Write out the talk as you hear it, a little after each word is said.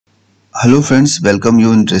Hello friends, welcome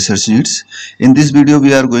you in Research Needs. In this video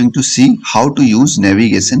we are going to see how to use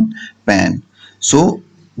navigation pane. So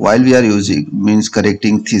while we are using means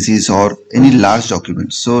correcting thesis or any large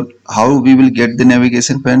document. So how we will get the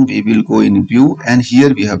navigation pane? We will go in view and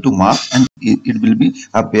here we have to mark and it will be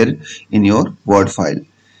appear in your Word file.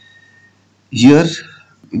 Here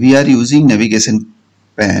we are using navigation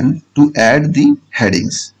pane to add the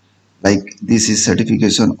headings like this is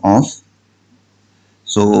certification of.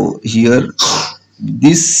 So here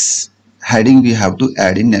this heading we have to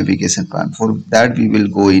add in navigation pane. For that we will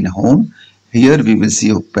go in home. Here we will see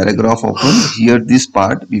a paragraph open. Here this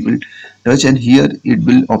part we will touch and here it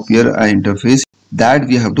will appear an interface that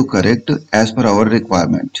we have to correct as per our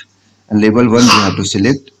requirement. And label 1 we have to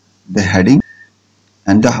select the heading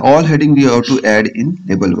and the all heading we have to add in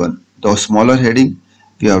label 1. The smaller heading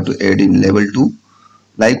we have to add in label 2.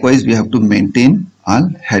 Likewise we have to maintain all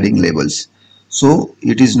heading labels. So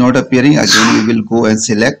it is not appearing. Again we will go and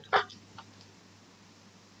select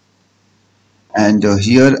and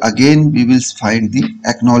here again we will find the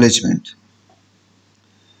acknowledgement.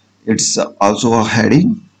 It's also a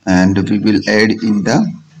heading and we will add in the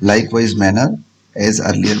likewise manner as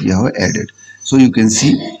earlier we have added. So you can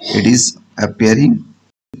see it is appearing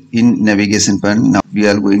in navigation pane. Now we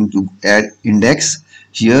are going to add index.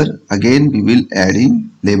 Here again we will add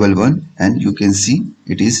in label 1 and you can see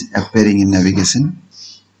it is appearing in navigation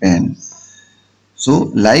pane.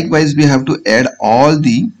 So likewise we have to add all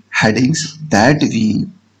the headings that we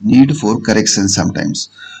need for correction sometimes.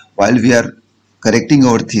 While we are correcting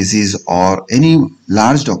our thesis or any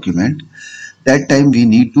large document, that time we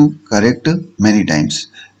need to correct many times.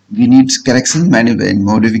 We need correction,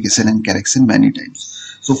 modification and correction many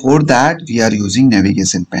times. So for that we are using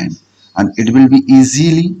navigation pane and it will be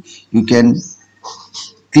easily you can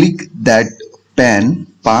click that pane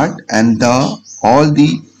part and all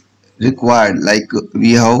the required like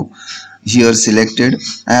we have here selected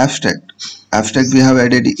abstract we have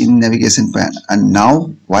added in navigation pane and now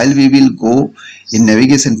while we will go in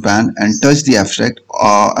navigation pane and touch the abstract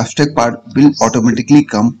part will automatically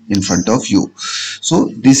come in front of you. So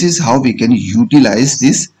this is how we can utilize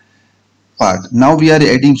this part. Now we are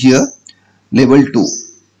adding here label 2.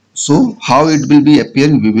 So how it will be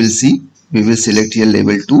appearing we will see. We will select here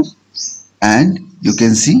label 2 and you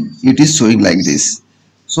can see it is showing like this.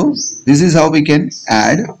 So this is how we can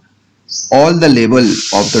add all the label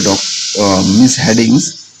of the means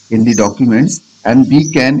headings in the documents and we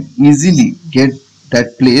can easily get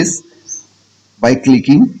that place by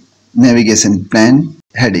clicking navigation pane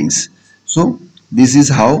headings. So this is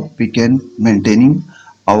how we can maintaining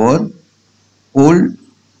our whole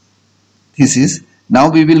thesis. Now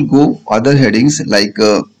we will go other headings like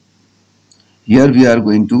here we are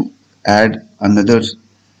going to add another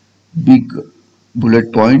big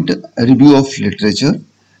bullet point review of literature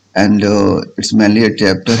and it's mainly a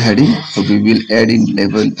chapter heading. So we will add in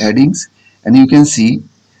label headings and you can see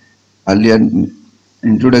earlier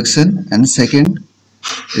introduction and second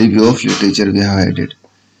review of literature we have added.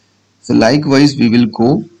 So likewise we will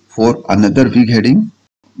go for another big heading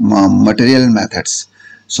material methods.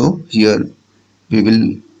 So here we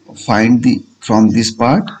will find the from this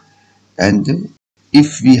part and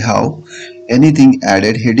if we have anything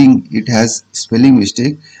added heading it has spelling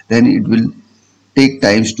mistake then it will take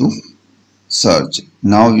times to search.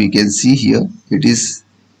 Now we can see here it is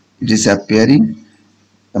appearing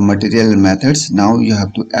the material methods. Now you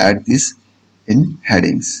have to add this in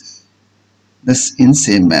headings this in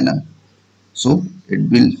same manner. So it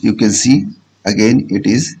will you can see again it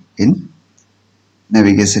is in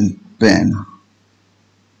navigation pane.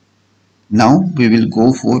 Now we will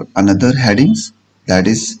go for another headings that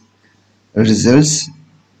is results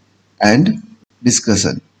and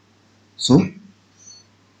discussion. So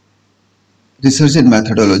research and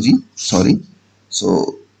methodology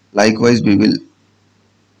so likewise we will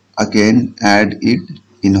again add it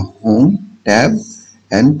in home tab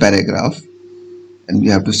and paragraph and we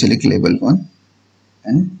have to select label 1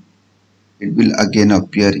 and it will again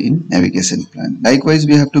appear in navigation pane. Likewise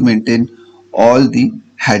we have to maintain all the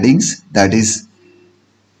headings that is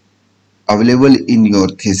available in your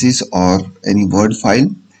thesis or any Word file.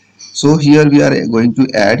 So here we are going to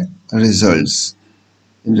add results.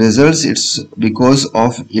 In results it's because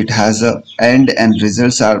of it has a and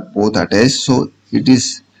results are both attached, so it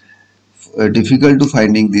is difficult to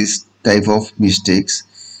finding this type of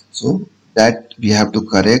mistakes. So that we have to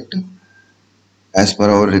correct as per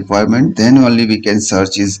our requirement, then only we can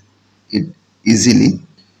search it easily.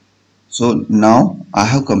 So now I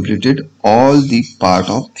have completed all the part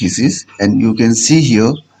of thesis and you can see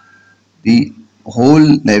here the whole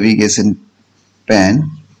navigation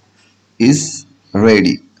pane is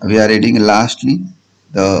ready. We are reading lastly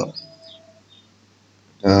the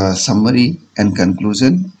summary and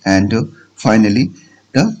conclusion, and finally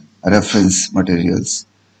the reference materials.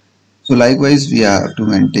 So likewise we have to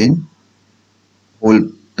maintain whole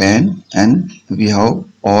pen, and we have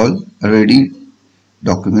all ready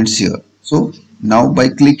documents here. So now by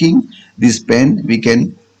clicking this pen we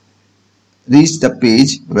can reach the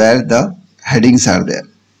page where the headings are there.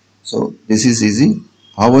 So this is easy.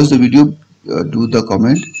 How was the video? Do the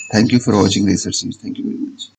comment. Thank you for watching Research Series. Thank you very much.